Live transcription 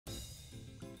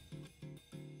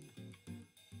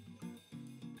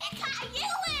It got you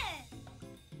in.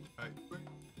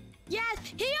 Yes,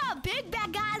 he a big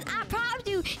bag, guys. I promise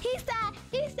you. He said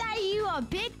you a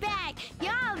big bag.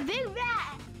 You're a big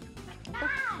bag.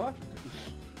 What?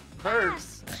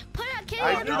 Perks. Put a kid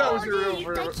I on knew that was your real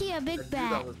you think he a big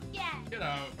bag. Yeah. Get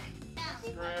out.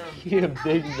 He a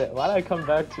big bag. Why'd I come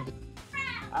back to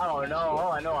I don't know.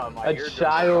 All I know I'm a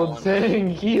child saying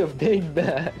he a big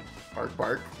bag? Bark,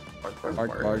 bark. Bark, bark,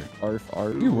 Arf, bark. arf,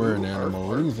 arf. You were an animal.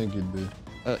 What do you think you'd be?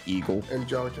 Eagle.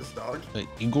 Angelicus dog. An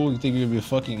eagle? You think you'd be a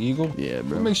fucking eagle? Yeah,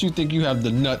 bro. What makes you think you have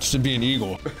the nuts to be an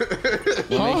eagle? What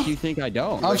makes you think I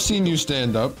don't? I've seen you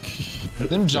stand up.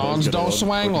 Them Johns don't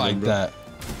swang like that.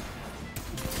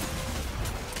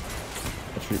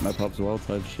 I treat my pups well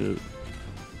type shit.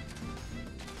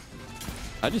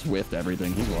 I just whiffed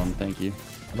everything. He's won. Thank you.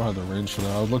 I don't have the range for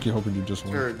that. I was lucky hoping you just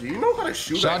won. Sir, do you know how to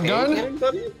shoot Shotgun? a hand cannon,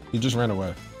 buddy? He just ran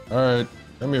away. All right,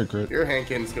 come here, crit. Your hand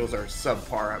cannon skills are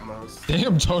subpar at most.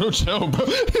 Damn, Toto chill, bro.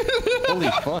 Holy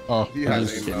fuck. Oh, He I has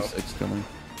just aim, getting though. 6 coming.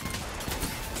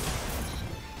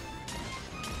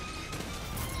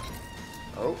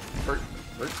 Oh,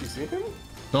 Perks, you see him?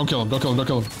 don't kill him. Don't kill him. Don't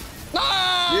kill him.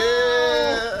 Ah!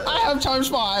 Yeah! I have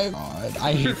 ×5. God,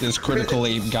 I hate this critical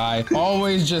ape guy.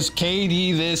 Always just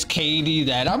KD this, KD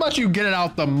that. How about you get it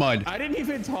out the mud? I didn't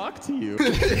even talk to you.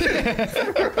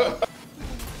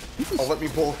 Oh, let me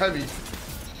pull heavy.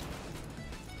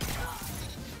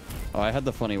 Oh, I had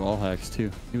the funny wall hacks too.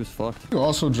 He was fucked. You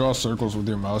also draw circles with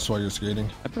your mouse while you're skating.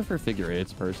 I prefer figure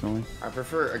 8s personally. I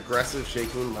prefer aggressive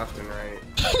shaking left and right.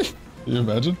 Can you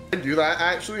imagine? I do that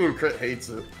actually, and Crit hates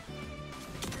it.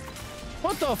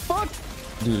 What the fuck?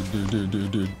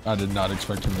 Dude. I did not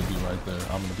expect him to be right there.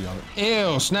 I'm gonna be honest.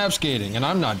 Ew, snap skating, and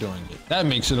I'm not doing it. That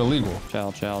makes it illegal. Chow.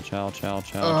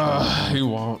 He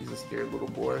won't. He's a scared little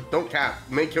boy. Don't cap.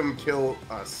 Make him kill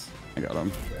us. I got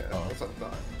him. Yeah, that's what I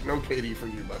thought. No KD for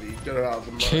you, buddy. Get it out of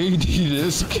the mud. KD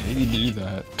this, KD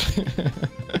that.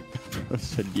 I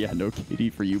said, yeah, no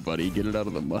KD for you, buddy. Get it out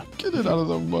of the mud. Get it out of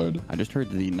the mud. I just heard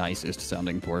the nicest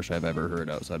sounding Porsche I've ever heard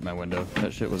outside my window.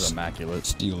 That shit was immaculate.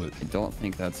 Steal it. I don't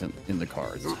think that's in the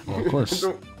cards. Well, of course.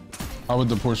 How would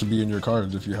the Porsche be in your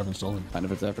cards if you haven't stolen? Kind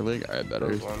of it's after league. All right, better.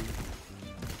 There's one.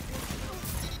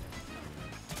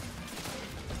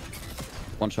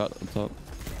 One shot up top.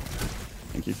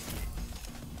 Thank you.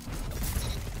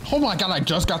 Oh my god, I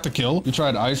just got the kill. You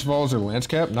tried ice balls or lance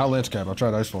cap? Not lance cap. I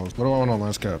tried ice balls. What do I want on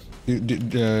lance cap?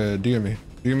 DM me.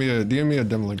 DM me a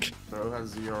dim link. Bro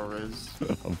has 0 riz.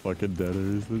 I'm fucking dead.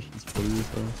 This shit's funny as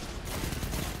hell.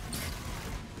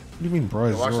 What do you mean,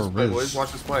 bro? Watch Zero this play, riz? boys.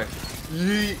 Watch this play.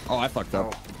 Yeet. Oh, I fucked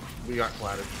up. Oh, we got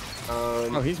clattered.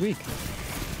 Oh, he's weak.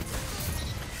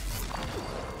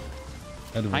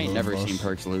 I ain't never seen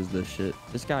Perks lose this shit.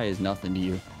 This guy is nothing to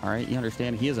you. All right, you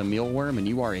understand? He is a mealworm, and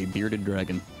you are a bearded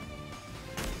dragon.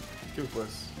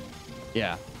 Toothless.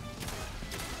 Yeah.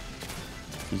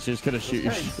 He's just gonna shoot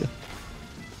your shit.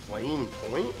 Playing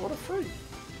point? What a freak.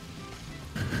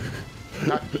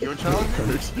 Not your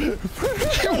challenge?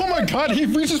 Oh my god, he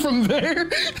reaches from there.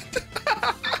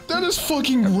 That is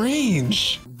fucking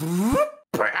range.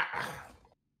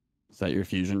 Is that your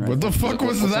fusion right? What the fuck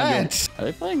was that? Are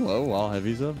they playing low while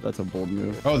heavy's up? That's a bold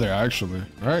move. Oh, they're actually.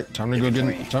 All right, time to go get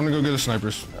the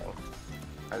snipers. No.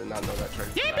 I did not know that trick.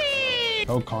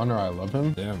 Oh, Connor, I love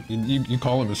him. Damn, you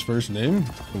call him his first name?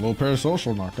 A little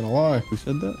parasocial, not gonna lie. Who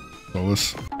said that?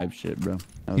 Solus. Type shit, bro.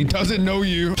 He doesn't know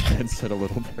you. I said a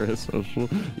little parasocial.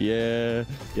 Yeah,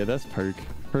 that's Perk.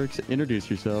 Perks, introduce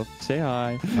yourself. Say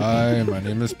hi. Hi, my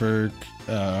name is Perk.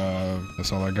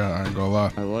 That's all I got. I ain't gonna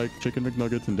lie. I like Chicken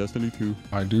McNuggets and Destiny 2.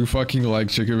 I do fucking like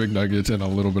Chicken McNuggets and a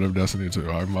little bit of Destiny 2,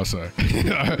 I must say.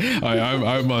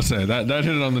 I must say. That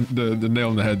hit it on the nail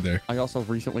on the head there. I also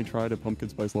recently tried a pumpkin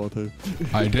spice latte.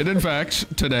 I did, in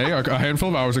fact, today, a handful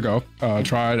of hours ago,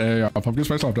 tried a pumpkin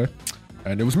spice latte.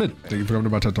 And it was mid. Thank you for coming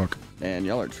to my TED Talk. Man,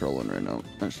 y'all are trolling right now.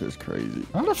 That shit's crazy.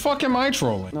 How the fuck am I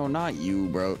trolling? No, not you,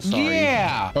 bro. Sorry.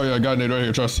 Yeah! Oh yeah, I got nade right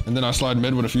here, trust. And then I slide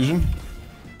mid with a fusion.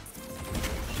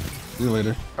 See you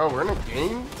later. Oh, we're in a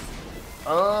game?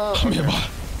 Come here, boy.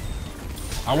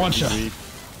 I want ya.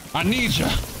 I need ya.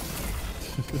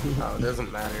 Oh, it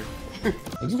doesn't matter.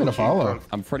 I'm just gonna follow.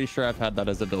 I'm pretty sure I've had that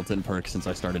as a built-in perk since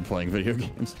I started playing video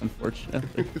games,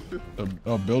 unfortunately.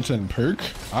 A built-in perk?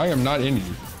 I am not in you.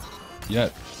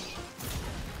 Yet.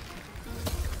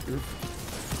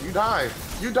 You die.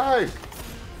 You die.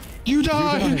 You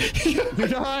die. You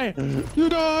die. You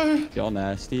die. Y'all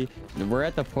nasty. We're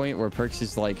at the point where Perks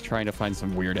is like trying to find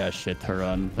some weird ass shit to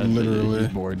run. Literally. He's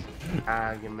bored.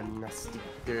 I am a nasty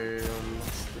girl.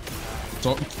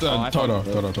 So, Toto,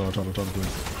 please.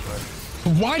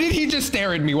 Why did he just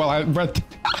stare at me while I read?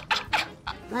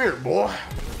 Come here, boy.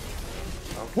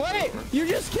 Oh, Wait, you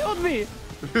just killed me.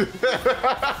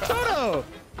 Toto.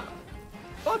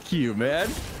 Fuck you, man.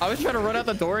 I was trying to run out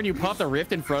the door and you popped a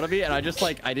rift in front of me and I just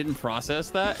like, I didn't process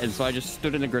that. And so I just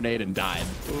stood in a grenade and died.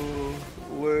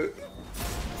 What?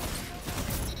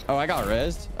 Oh, I got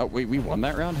rezzed. Oh, wait, we won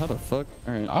that round? How the fuck?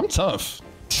 All right. I'm tough.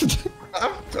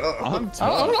 I'm tough.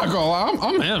 I'm not gonna lie,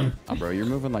 I'm him. Oh, bro, you're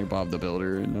moving like Bob the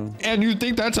Builder. You know? And you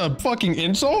think that's a fucking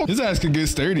insult? His ass could get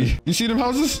sturdy. You see them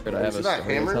houses? Could I have a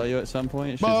story to tell you at some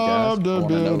point? It's just Bob gas. the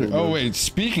Builder. Oh wait,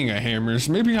 speaking of hammers,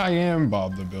 maybe I am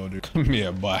Bob the Builder. Come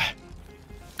here, boy.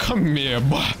 Come here,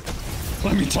 boy.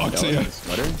 Let me talk to you.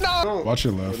 No. Watch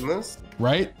your left. Goodness.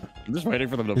 Right? I'm just waiting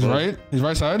for them to He's right. He's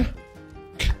right side.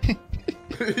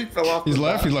 He fell off. He's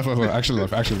left. He's left. Actually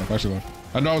left. Actually left.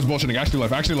 I know I was bullshitting. Actually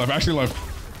left. I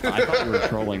thought you were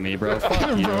trolling me, bro.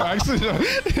 Fuck you. Bro, actually,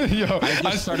 yo. I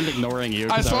just started ignoring you.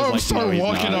 I saw him start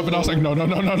walking up and I was like, no.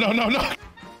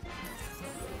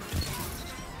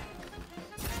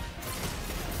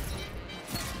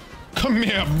 Come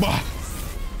here, boy.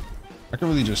 I can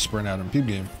really just sprint at him. Peep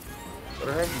game.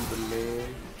 What have you been, man?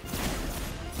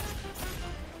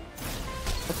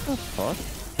 What the fuck?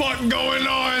 Fuck going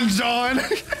on, John?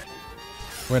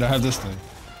 Wait, I have this thing.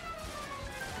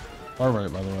 All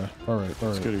right, by the way. All right.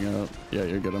 Scooting up. Yeah,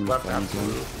 you're good. I'm just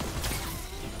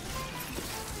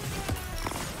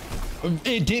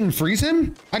It didn't freeze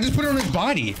him? I just put it on his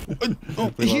body.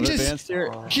 He just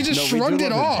shrugged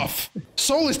it off.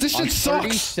 Solus, this shit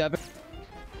sucks. Are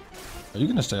you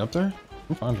gonna stay up there?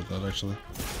 I'm fine with that, actually.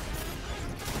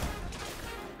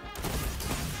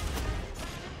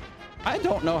 I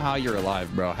don't know how you're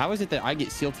alive, bro. How is it that I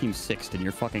get SEAL Team 6th and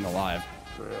you're fucking alive?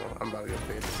 For real, I'm about to get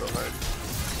paid so hard.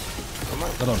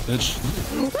 Shut up, bitch.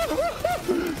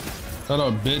 Shut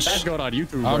up, bitch. That's going on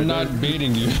YouTube. I'm not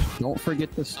baiting you. Don't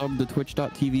forget to sub to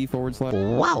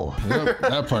twitch.tv/. Wow. Yep,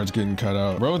 that part's getting cut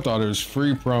out. Bro thought it was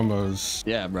free promos.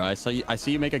 Yeah, bro. I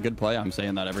see you make a good play. I'm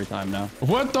saying that every time now.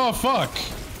 What the fuck?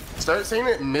 Start saying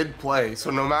it mid-play, so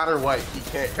no matter what, he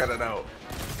can't cut it out.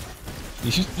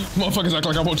 You motherfuckers act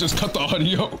like I won't just cut the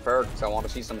audio. Perks, I want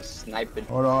to see some sniping.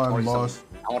 Hold on, boss.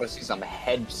 I want to see some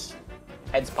heads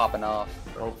popping off.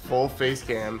 Oh, full face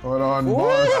cam. Hold on,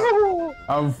 boss.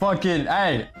 I'm fucking,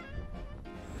 hey.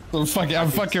 I'm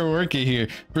fucking working here.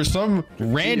 For some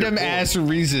random ass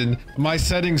reason, my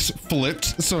settings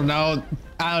flipped. So now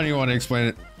I don't even want to explain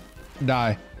it.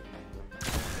 Die.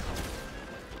 Okay,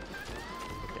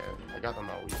 I got them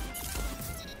all weak.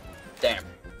 Damn.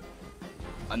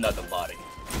 Another body.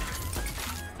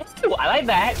 Ooh, I like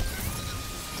that.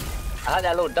 I like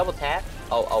that little double tap.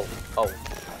 Oh.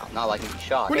 I'm not liking the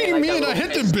shot. What do you mean I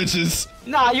hit them bitches?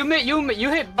 Nah, you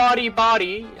hit body.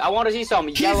 I want to see some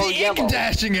yellow. He's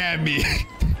dashing at me.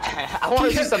 I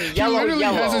want to see some yellow. He literally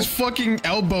has his fucking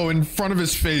elbow in front of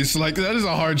his face. Like, that is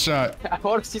a hard shot. I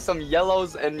want to see some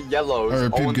yellows and yellows.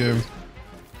 Alright, peep game.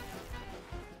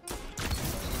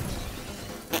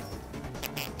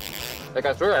 Like,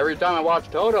 I swear, every time I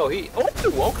watch Toto, he... Oh,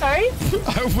 okay.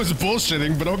 I was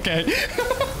bullshitting, but okay.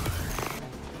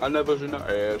 I never seen an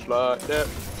ass like that.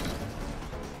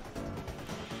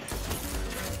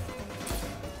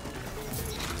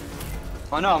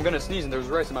 Oh no, I'm gonna sneeze and there's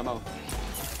rice in my mouth.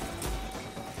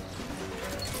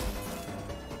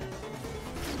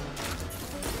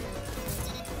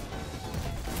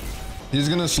 He's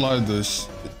gonna slide this,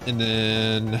 and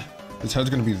then his head's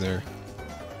gonna be there.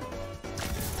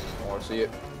 I wanna see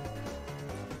it.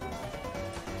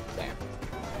 Damn.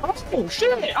 Oh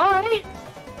shit! Alright!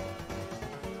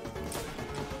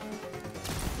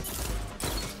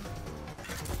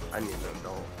 I need an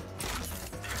adult.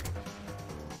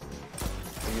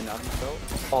 Are you not an adult?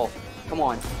 Oh, come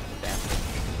on. Damn.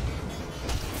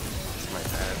 My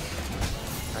bad.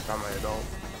 I got my adult.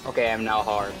 Okay, I'm now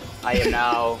hard. I am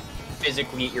now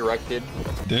physically erected.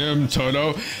 Damn,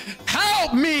 Toto.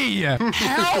 Help me!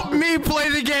 Help me play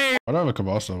the game! I don't have a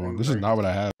Cabasso one. This is not what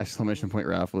I have. Exclamation point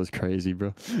raffle is crazy,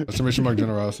 bro. Exclamation mark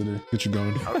generosity. Get you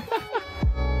going.